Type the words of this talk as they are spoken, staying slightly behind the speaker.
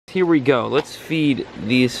Here we go. Let's feed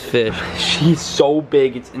these fish. She's so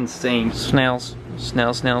big, it's insane. Snails,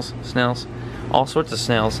 snails, snails, snails. All sorts of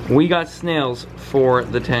snails. We got snails for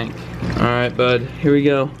the tank. All right, bud, here we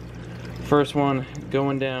go. First one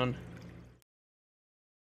going down.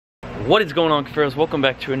 What is going on, Cuffaros? Welcome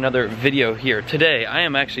back to another video here. Today, I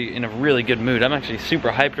am actually in a really good mood. I'm actually super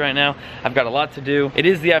hyped right now. I've got a lot to do. It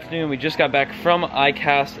is the afternoon. We just got back from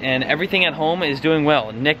ICAST and everything at home is doing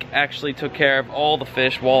well. Nick actually took care of all the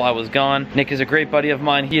fish while I was gone. Nick is a great buddy of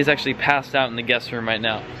mine. He is actually passed out in the guest room right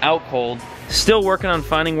now, out cold. Still working on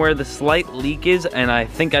finding where the slight leak is, and I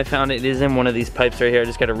think I found it. It is in one of these pipes right here. I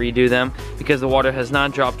just gotta redo them because the water has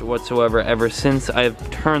not dropped whatsoever ever since I've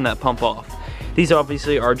turned that pump off. These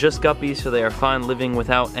obviously are just guppies, so they are fine living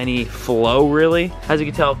without any flow, really. As you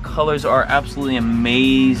can tell, colors are absolutely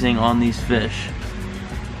amazing on these fish.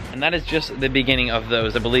 And that is just the beginning of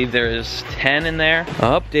those. I believe there is 10 in there.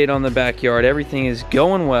 Update on the backyard. Everything is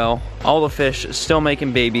going well. All the fish still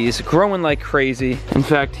making babies, growing like crazy. In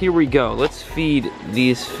fact, here we go. Let's feed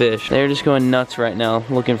these fish. They're just going nuts right now,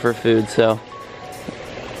 looking for food, so.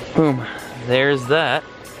 Boom, there's that.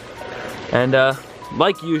 And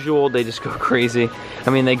like usual, they just go crazy.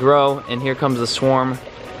 I mean, they grow, and here comes the swarm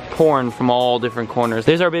pouring from all different corners.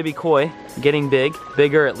 There's our baby koi, getting big,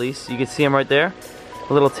 bigger at least. You can see him right there.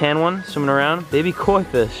 A little tan one swimming around. Baby koi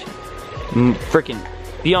fish. Freaking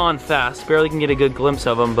beyond fast. Barely can get a good glimpse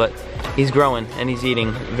of him, but he's growing and he's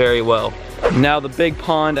eating very well. Now the big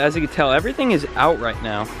pond, as you can tell, everything is out right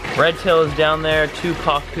now. Red tail is down there, 2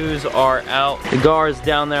 pacus are out. The gar is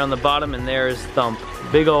down there on the bottom, and there is Thump.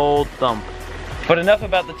 Big old Thump. But enough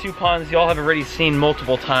about the 2 ponds y'all have already seen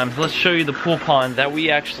multiple times. Let's show you the pool pond that we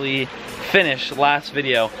actually finished last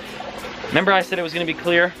video. Remember I said it was gonna be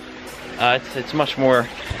clear? It's much more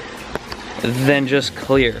than just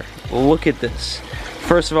clear. Look at this.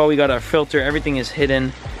 First of all, we got our filter, everything is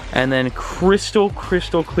hidden, and then crystal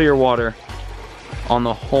clear water on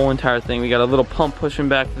the whole entire thing. We got a little pump pushing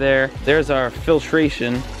back there. There's our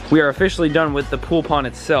filtration. We are officially done with the pool pond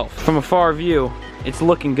itself. From a far view, it's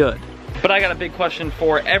looking good. But I got a big question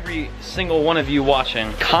for every single one of you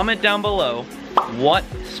watching. Comment down below, what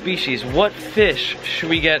species, what fish should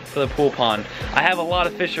we get for the pool pond? I have a lot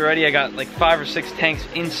of fish already. I got like 5 or 6 tanks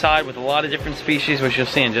inside with a lot of different species, which you'll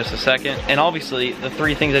see in just a second. And obviously, the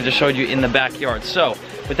 3 things I just showed you in the backyard. So,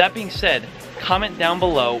 with that being said, comment down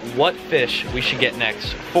below what fish we should get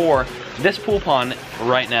next for this pool pond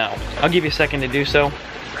right now. I'll give you a second to do so.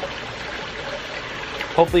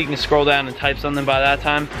 Hopefully you can scroll down and type something by that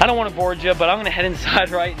time. I don't want to bore you, but I'm gonna head inside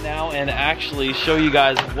right now and actually show you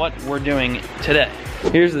guys what we're doing today.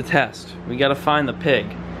 Here's the test. We gotta find the pig.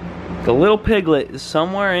 The little piglet is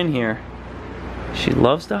somewhere in here. She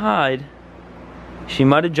loves to hide. She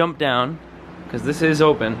might have jumped down, because this is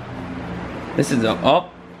open. This is up. Oh,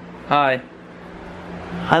 hi.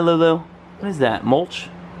 Hi, Lulu. What is that, mulch?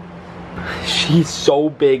 She's so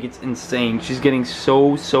big, it's insane. She's getting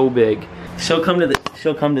so big. She'll come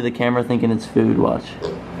to the camera thinking it's food, watch.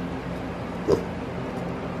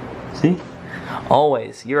 See?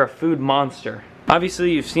 Always, you're a food monster.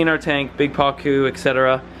 Obviously, you've seen our tank, Big Pacu,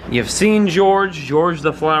 etc. You've seen George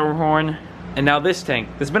the flower horn, and now this tank.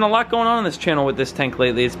 There's been a lot going on this channel with this tank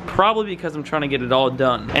lately. It's probably because I'm trying to get it all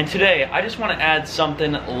done. And today, I just want to add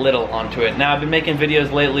something little onto it. Now, I've been making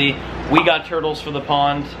videos lately. We got turtles for the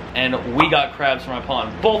pond, and we got crabs for my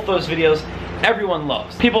pond. Both those videos, everyone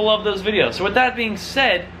loves. People love those videos. So with that being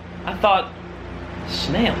said, I thought,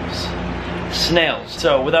 snails. Snails.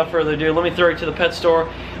 So without further ado, let me throw you to the pet store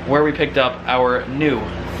where we picked up our new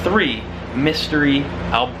 3 mystery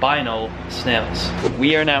albino snails.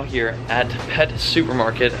 We are now here at Pet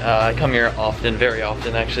Supermarket. I come here often, very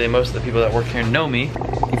often actually. Most of the people that work here know me.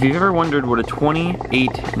 If you've ever wondered what a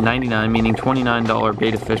 $28.99, meaning $29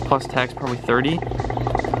 betta fish plus tax, probably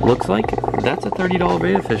 $30, looks like, that's a $30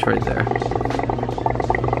 betta fish right there.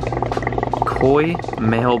 Koi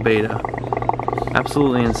male beta.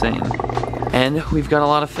 Absolutely insane. And we've got a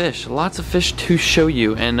lot of fish. Lots of fish to show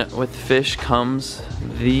you. And with fish comes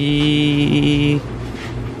the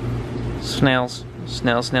snails.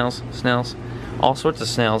 Snails. All sorts of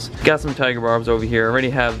snails. Got some tiger barbs over here. Already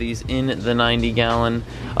have these in the 90-gallon.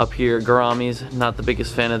 Up here, gouramis. Not the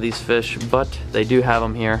biggest fan of these fish, but they do have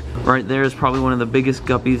them here. Right there is probably one of the biggest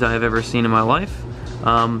guppies I have ever seen in my life.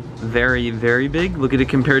 Very big. Look at it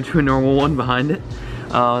compared to a normal one behind it.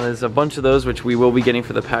 There's a bunch of those which we will be getting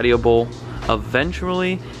for the patio bowl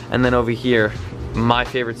eventually. And then over here, my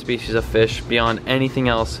favorite species of fish beyond anything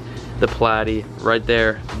else, the platy, right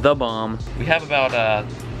there, the bomb. We have about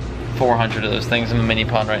 400 of those things in the mini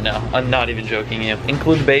pond right now. I'm not even joking you.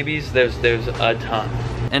 Include babies, there's a ton.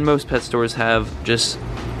 And most pet stores have just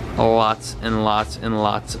lots and lots and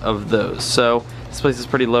lots of those. So this place is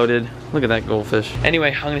pretty loaded. Look at that goldfish.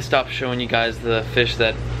 Anyway, I'm gonna stop showing you guys the fish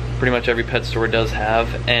that pretty much every pet store does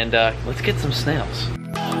have, and let's get some snails.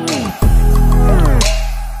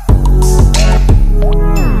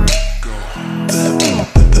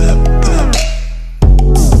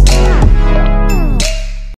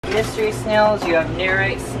 Mystery snails, you have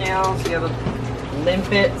nerite snails, you have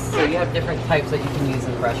limpets, so you have different types that you can use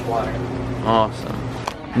in freshwater. Awesome.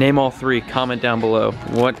 Name all three, comment down below.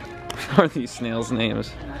 What are these snails'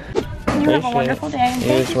 names? You have a wonderful day, and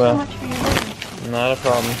thank you so much for your visit. Not a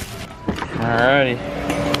problem.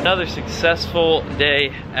 Alrighty. Another successful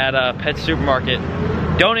day at a pet supermarket.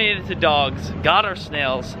 Donated to dogs, got our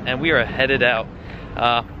snails, and we are headed out.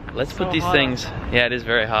 Let's put these things, yeah, it is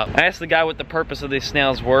very hot. I asked the guy what the purpose of these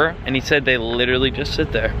snails were, and he said they literally just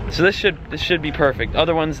sit there. So this should be perfect.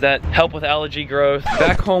 Other ones that help with algae growth.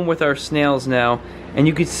 Back home with our snails now, and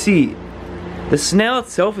you can see the snail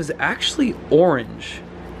itself is actually orange.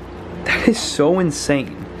 That is so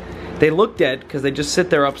insane. They look dead because they just sit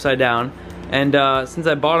there upside down, and since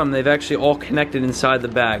I bought them, they've actually all connected inside the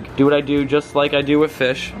bag. Do what I do just like I do with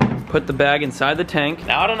fish. Put the bag inside the tank.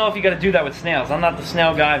 Now I don't know if you gotta do that with snails. I'm not the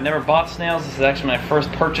snail guy, I've never bought snails. This is actually my first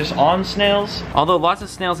purchase on snails. Although lots of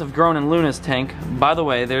snails have grown in Luna's tank. By the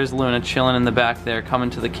way, there's Luna chilling in the back there, coming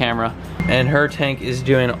to the camera. And her tank is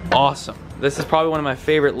doing awesome. This is probably one of my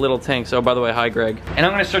favorite little tanks. Oh, by the way, hi Greg. And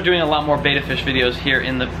I'm gonna start doing a lot more betta fish videos here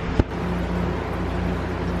in the...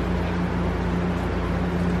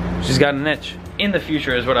 She's got an itch. In the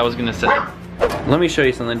future is what I was gonna say. Let me show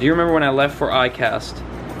you something. Do you remember when I left for iCast?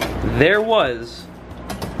 There was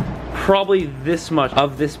probably this much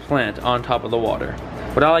of this plant on top of the water.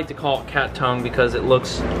 What I like to call cat tongue because it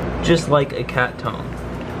looks just like a cat tongue.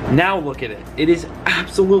 Now look at it. It is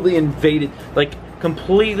absolutely invaded, like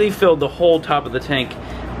completely filled the whole top of the tank,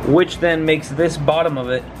 which then makes this bottom of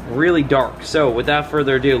it really dark. So without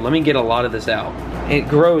further ado, let me get a lot of this out. It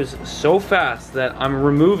grows so fast that I'm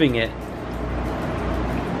removing it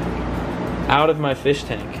out of my fish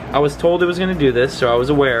tank. I was told it was gonna do this, so I was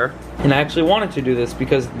aware, and I actually wanted to do this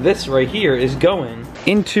because this right here is going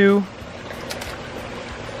into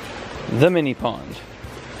the mini pond.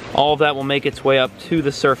 All of that will make its way up to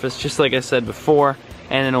the surface, just like I said before,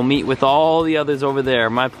 and it'll meet with all the others over there.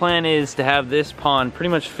 My plan is to have this pond pretty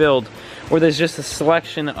much filled where there's just a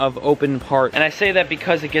selection of open parts. And I say that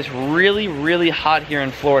because it gets really, really hot here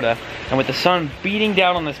in Florida. And with the sun beating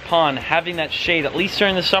down on this pond, having that shade, at least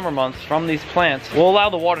during the summer months, from these plants, will allow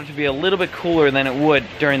the water to be a little bit cooler than it would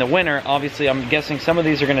during the winter. Obviously, I'm guessing some of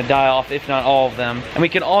these are gonna die off, if not all of them. And we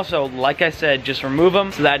can also, like I said, just remove them.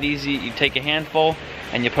 It's that easy. You take a handful,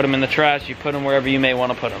 and you put them in the trash, you put them wherever you may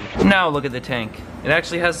want to put them. Now look at the tank. It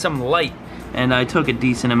actually has some light, and I took a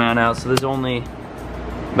decent amount out, so there's only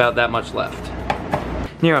about that much left.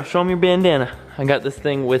 Nero, show me your bandana. I got this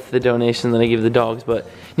thing with the donation that I gave the dogs, but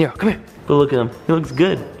Nero, come here. But look at him, he looks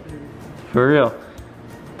good. For real.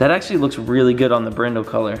 That actually looks really good on the brindle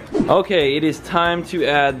color. Okay, it is time to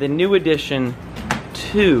add the new addition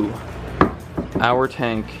to our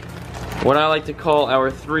tank. What I like to call our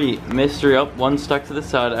 3 mystery, oh, one stuck to the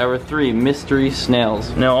side, our 3 mystery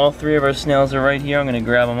snails. Now all 3 of our snails are right here. I'm gonna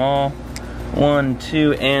grab them all. 1,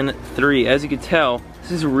 2, and 3. As you can tell,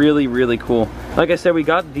 this is really, really cool. Like I said, we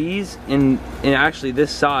got these in actually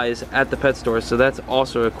this size at the pet store, so that's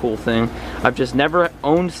also a cool thing. I've just never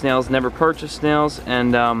owned snails, never purchased snails,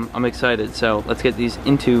 and I'm excited. So let's get these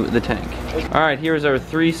into the tank. All right, here's our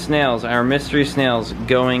 3 snails, our mystery snails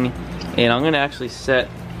going in. I'm gonna actually set.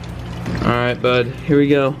 All right, bud, here we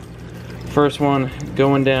go. First one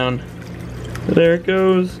going down. There it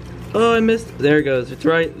goes. Oh, I missed. There it goes. It's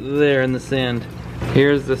right there in the sand.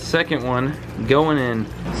 Here's the second one going in.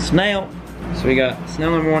 Snail. So we got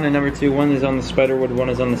snail number 1 and number 2. One is on the spiderwood, one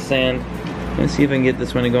is on the sand. Let's see if I can get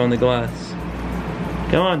this one to go in the glass.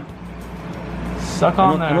 Come on. Suck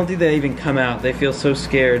on there. I don't think they even come out. They feel so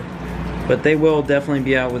scared. But they will definitely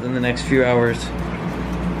be out within the next few hours.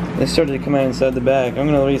 They started to come out inside the bag. I'm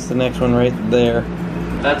gonna release the next one right there.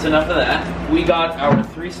 That's enough of that. We got our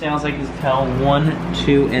 3 snails, like you can tell, 1,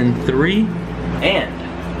 2, and 3.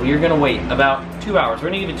 And we are gonna wait about 2 hours. We're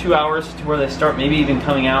gonna give it 2 hours to where they start maybe even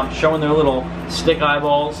coming out, showing their little stick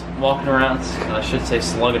eyeballs, walking around, I should say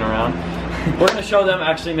slugging around. We're gonna show them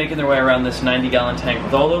actually making their way around this 90-gallon tank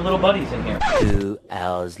with all their little buddies in here. 2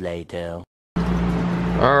 hours later.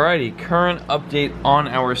 Alrighty, current update on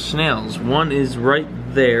our snails. One is right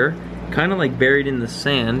there, kind of like buried in the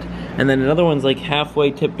sand, and then another one's like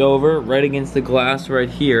halfway tipped over, right against the glass right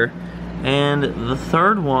here. And the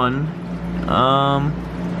third one,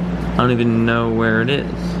 I don't even know where it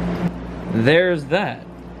is. There's that.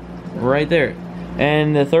 right there.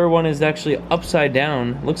 And the third one is actually upside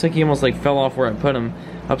down. Looks like he almost like fell off where I put him.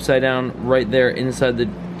 Upside down right there inside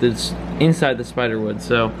the spider wood.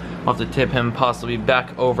 So I'll have to tip him possibly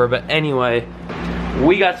back over. But anyway,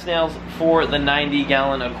 we got snails for the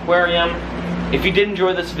 90-gallon aquarium. If you did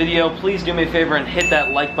enjoy this video, please do me a favor and hit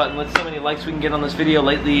that like button. Let's see how many likes we can get on this video.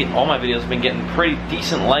 Lately, all my videos have been getting pretty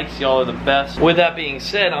decent likes. Y'all are the best. With that being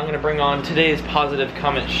said, I'm gonna bring on today's positive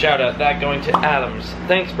comment shout out. That going to Adams.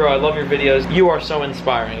 Thanks, bro. I love your videos. You are so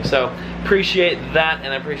inspiring. So appreciate that,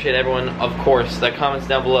 and I appreciate everyone, of course, that comments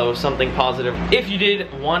down below something positive. If you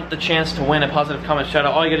did want the chance to win a positive comment shout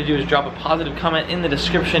out, all you gotta do is drop a positive comment in the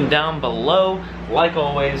description down below, like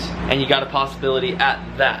always, and you got a possibility at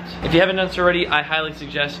that. If you haven't done so already, I highly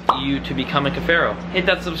suggest you to become a Cuffaro. Hit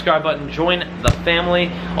that subscribe button, join the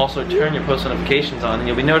family, also turn your post notifications on, and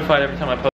you'll be notified every time I post.